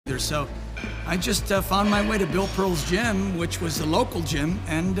So I just found my way to Bill Pearl's gym, which was a local gym,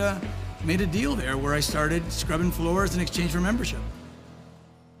 and made a deal there where I started scrubbing floors in exchange for membership.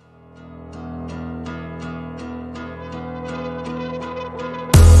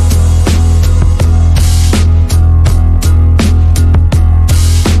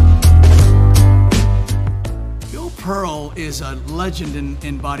 Bill Pearl is a legend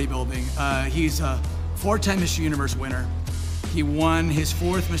in bodybuilding. He's a four-time Mr. Universe winner. He won his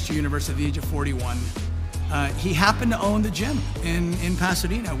fourth Mr. Universe at the age of 41. He happened to own the gym in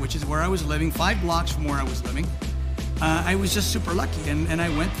Pasadena, which is where I was living, 5 blocks from where I was living. I was just super lucky, and I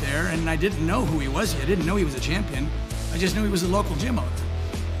went there, and I didn't know who he was. I didn't know he was a champion. I just knew he was a local gym owner.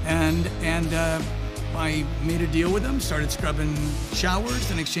 And I made a deal with him, started scrubbing showers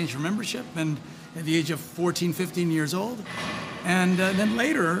in exchange for membership, and at the age of 14, 15 years old. And then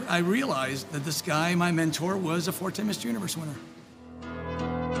later, I realized that this guy, my mentor, was a 4-time Mr. Universe winner.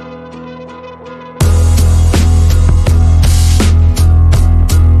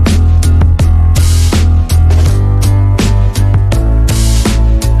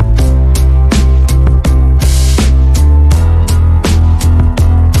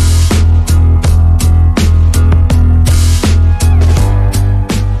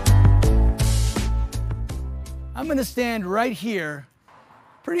 I'm gonna stand right here,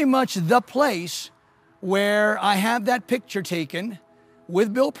 pretty much the place where I have that picture taken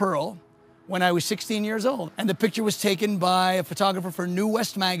with Bill Pearl when I was 16 years old. And the picture was taken by a photographer for New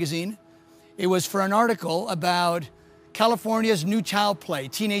West magazine. It was for an article about California's new child play,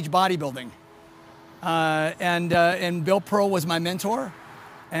 teenage bodybuilding. And Bill Pearl was my mentor,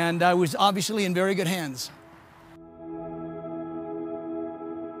 and I was obviously in very good hands.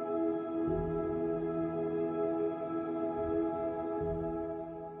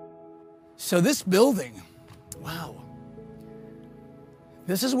 So this building, wow,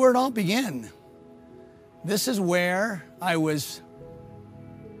 this is where it all began. This is where I was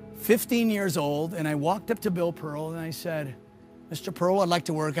 15 years old, and I walked up to Bill Pearl and I said, Mr. Pearl, I'd like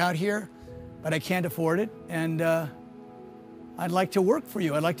to work out here, but I can't afford it, and I'd like to work for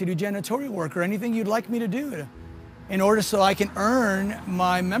you. I'd like to do janitorial work or anything you'd like me to do in order so I can earn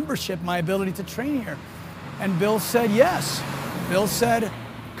my membership, my ability to train here. And Bill said yes. Bill said,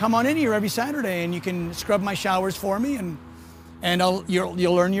 come on in here every Saturday and you can scrub my showers for me, and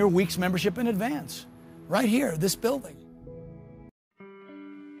you'll earn your week's membership in advance. Right here, this building.